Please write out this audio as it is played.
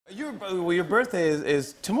Your birthday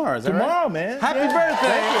is tomorrow, is that right? Tomorrow, man. Happy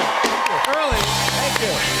birthday! Thank you. Early.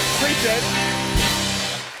 Appreciate it.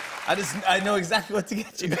 I know exactly what to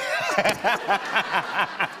get you.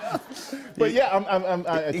 But yeah,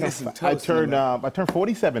 I turned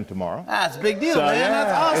 47 tomorrow. That's a big deal, So, man. yeah,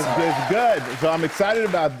 That's awesome. It's good. So I'm excited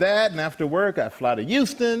about that. And after work, I fly to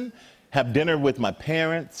Houston, have dinner with my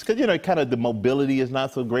parents. Because, you know, kind of the mobility is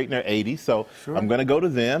not so great in their 80s. So I'm going to go to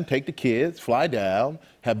them, take the kids, fly down,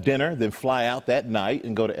 have dinner, then fly out that night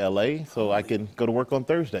and go to L.A. so I can go to work on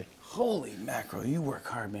Thursday. Holy mackerel, you work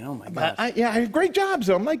hard, man. Oh, my God. I have great jobs,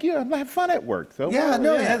 though. I'm like, I have fun at work. So, Yeah,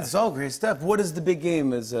 that's all great stuff. What is the big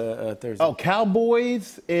game Thursday? Oh,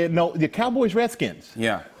 Cowboys, the Cowboys-Redskins.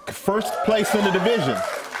 Yeah. First place in the division.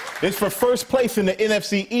 It's for first place in the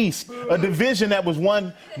NFC East, a division that was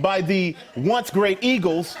won by the once great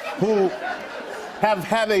Eagles, who have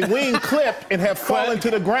a wing clipped and have fallen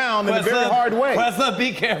to the ground in a very hard way. Questlove,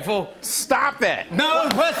 be careful. Stop that. No,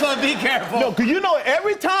 Questlove, be careful. No, because you know,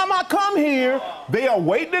 every time I come here, they are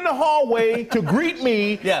waiting in the hallway to greet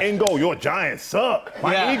me and go, your Giants suck.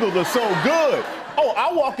 My Eagles are so good. Oh,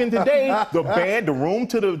 I walk in today, the room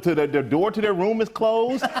to the door to their room is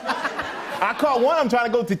closed. I caught one of them trying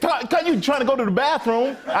to go to the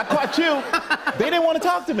bathroom. I caught you. They didn't want to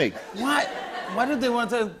talk to me. What? Why did they want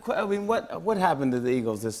to? I mean, what happened to the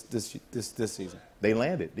Eagles this season? They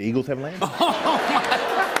landed. The Eagles have landed.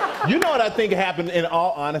 You know what I think happened, in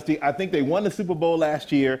all honesty? I think they won the Super Bowl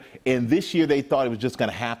last year, and this year they thought it was just going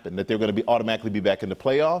to happen, that they were going to automatically be back in the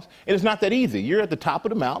playoffs. And it's not that easy. You're at the top of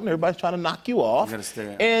the mountain. Everybody's trying to knock you off. You gotta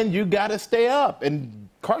stay up. And you got to stay up. And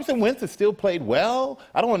Carson Wentz has still played well.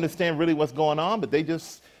 I don't understand really what's going on, but they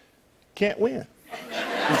just can't win.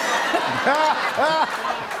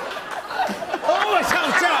 Oh, except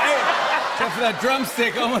for that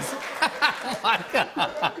drumstick, almost. Oh, my God.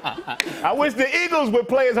 I wish the Eagles would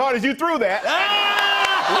play as hard as you threw that.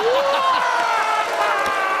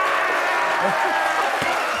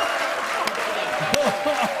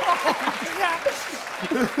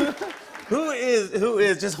 Who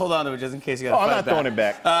is, just hold on to it just in case you got to I'm not throwing it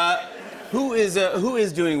back. Who is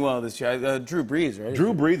doing well this year? Drew Brees, right?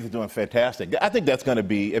 Drew Brees is doing fantastic. I think that's going to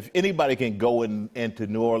be, if anybody can go into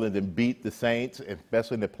New Orleans and beat the Saints,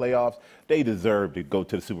 especially in the playoffs, they deserve to go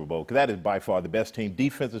to the Super Bowl, because that is by far the best team.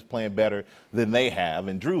 Defense is playing better than they have,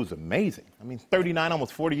 and Drew is amazing. I mean, 39,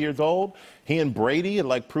 almost 40 years old. He and Brady are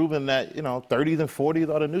like proving that, 30s and 40s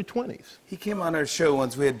are the new 20s. He came on our show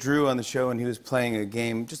once. We had Drew on the show, and he was playing a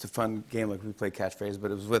game, just a fun game like we play catchphrase, but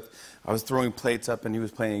it was I was throwing plates up, and he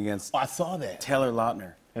was playing against I saw that. Taylor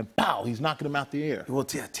Lautner. And pow, he's knocking him out the air. Well,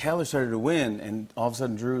 Taylor started to win, and all of a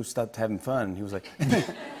sudden Drew stopped having fun, and he was like...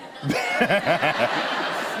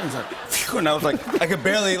 And I was like, I could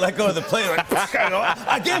barely let go of the plate. Like,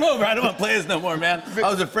 game over. I don't want to play this no more, man. I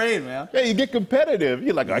was afraid, man. Yeah, you get competitive.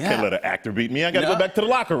 You're like, I can't let an actor beat me. I got to go back to the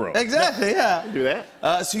locker room. Exactly, yeah. Do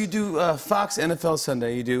that. So you do Fox NFL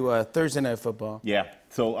Sunday. You do Thursday Night Football. Yeah.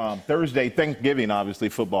 So Thursday, Thanksgiving, obviously,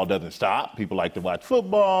 football doesn't stop. People like to watch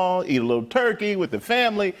football, eat a little turkey with the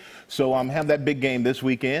family. So have that big game this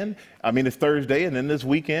weekend. I mean, it's Thursday, and then this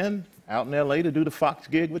weekend, out in L.A. to do the Fox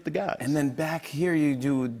gig with the guys. And then back here, you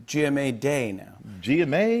do GMA Day now.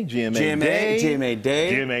 GMA Day.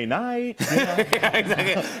 GMA Night. Yeah,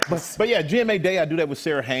 exactly. But yeah, GMA Day, I do that with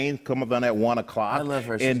Sarah Haynes, come up on at 1 o'clock. I love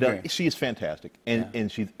her. She's and great. She is fantastic.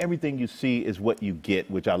 And she's, everything you see is what you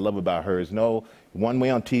get, which I love about her. Is no one way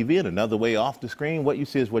on TV and another way off the screen. What you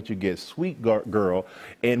see is what you get. Sweet girl.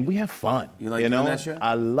 And we have fun. You like doing that show?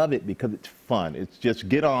 I love it because it's fun. It's just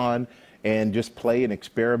get on and just play and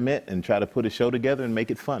experiment and try to put a show together and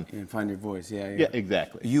make it fun. And find your voice, yeah. Yeah,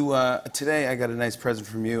 exactly. You, today I got a nice present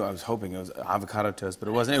from you. I was hoping it was avocado toast, but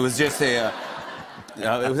it wasn't. It was just a,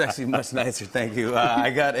 it was actually much nicer, thank you.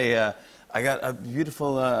 I got a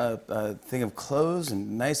beautiful thing of clothes,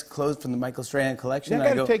 and nice clothes from the Michael Strahan collection. Yeah,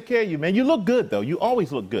 I got to take care of you, man. You look good, though. You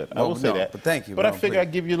always look good. I will say that. But thank you. But I figure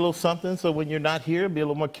I'd give you a little something, so when you're not here, be a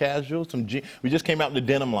little more casual. We just came out in the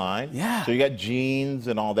denim line. Yeah. So you got jeans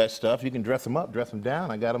and all that stuff. You can dress them up, dress them down.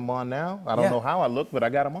 I got them on now. I don't know how I look, but I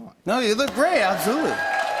got them on. No, you look great. Absolutely.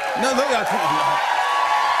 No, look.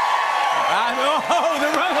 Oh, the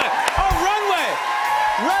runway. Oh, runway.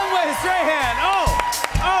 Runway Strahan.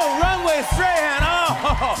 Oh, runway Strahan.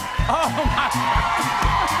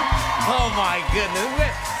 Oh my goodness.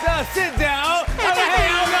 Sit down. Hey,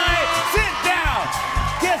 all sit down.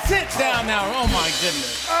 Sit down now. Oh my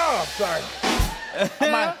goodness. Oh, sorry.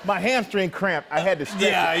 my hamstring cramp. I had to stretch it.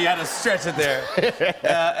 Yeah, you had to stretch it there.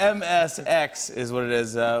 MSX is what it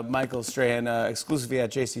is. Michael Strahan, exclusively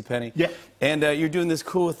at JCPenney. Yeah. And you're doing this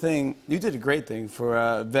cool thing. You did a great thing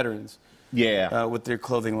for veterans. Yeah. With their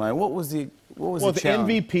clothing line. What was the the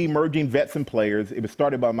challenge? MVP Merging Vets and Players. It was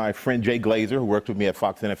started by my friend Jay Glazer, who worked with me at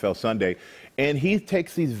Fox NFL Sunday. And he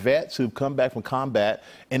takes these vets who've come back from combat,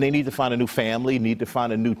 and they need to find a new family, need to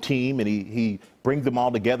find a new team, and he brings them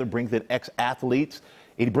all together, brings in ex-athletes.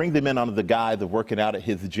 He brings them in under the guise of working out at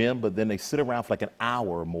his gym, but then they sit around for like an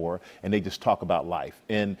hour or more, and they just talk about life.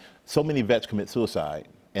 And so many vets commit suicide,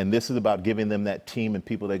 and this is about giving them that team and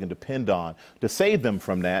people they can depend on to save them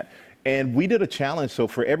from that. And we did a challenge, so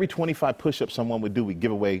for every 25 push-ups someone would do, we'd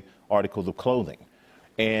give away articles of clothing.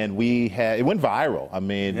 And it went viral. I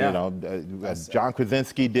mean, you know, John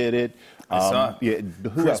Krasinski did it. I saw it.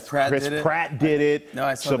 Chris Pratt did it. No,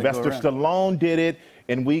 I saw Sylvester Stallone did it.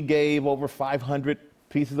 And we gave over 500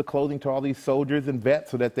 pieces of clothing to all these soldiers and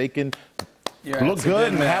vets so that they can look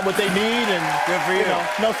good and have what they need. And good for you. Know,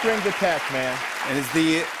 no strings attached, man. And it's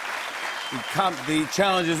the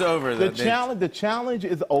challenge is over. The challenge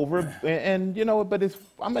is over, and you know, but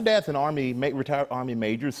my dad's an retired Army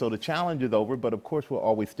major, so the challenge is over. But of course, we'll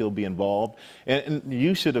always still be involved. And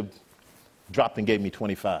you should have dropped and gave me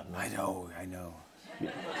 25. I know.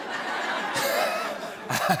 Yeah.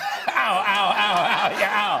 Ow.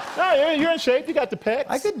 Yeah, ow. No, you're in shape. You got the pecs.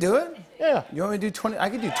 I could do it. Yeah. You want me to do 20? I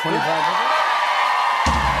could do 25.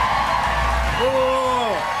 Whoa.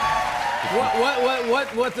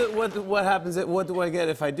 What happens? What do I get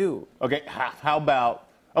if I do? Okay, how about,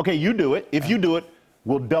 okay, you do it. If you do it,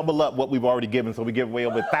 we'll double up what we've already given, so we give away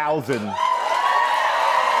over 1,000. We'll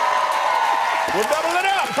double it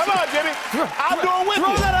up. Come on, Jimmy. I'll do it with you.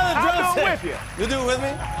 Throw that on the drum I'll do set. it with you. You'll do it with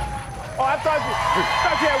me? Oh, I thought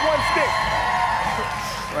you had one stick.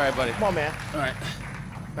 All right, buddy. Come on, man. All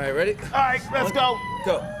right, ready? All right, let's go.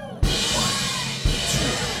 Go.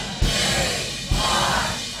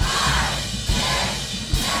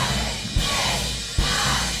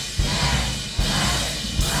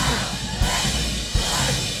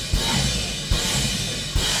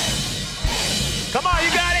 Come on,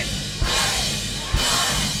 you got it.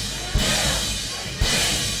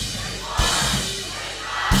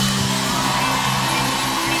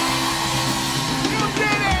 You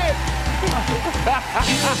did it!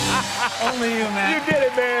 Only you, man. You did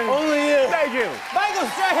it, man. Only you. Thank you. Michael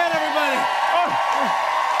Strahan, everybody.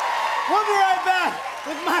 We'll be right back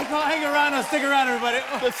with Michael Angarano. Stick around, everybody.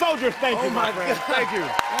 The soldiers, thank you, my friend. Thank you.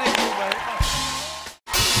 Thank you, buddy.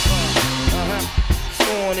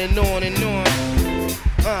 On and on and on.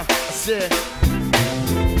 I said,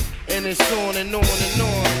 and it's on and on and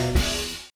on.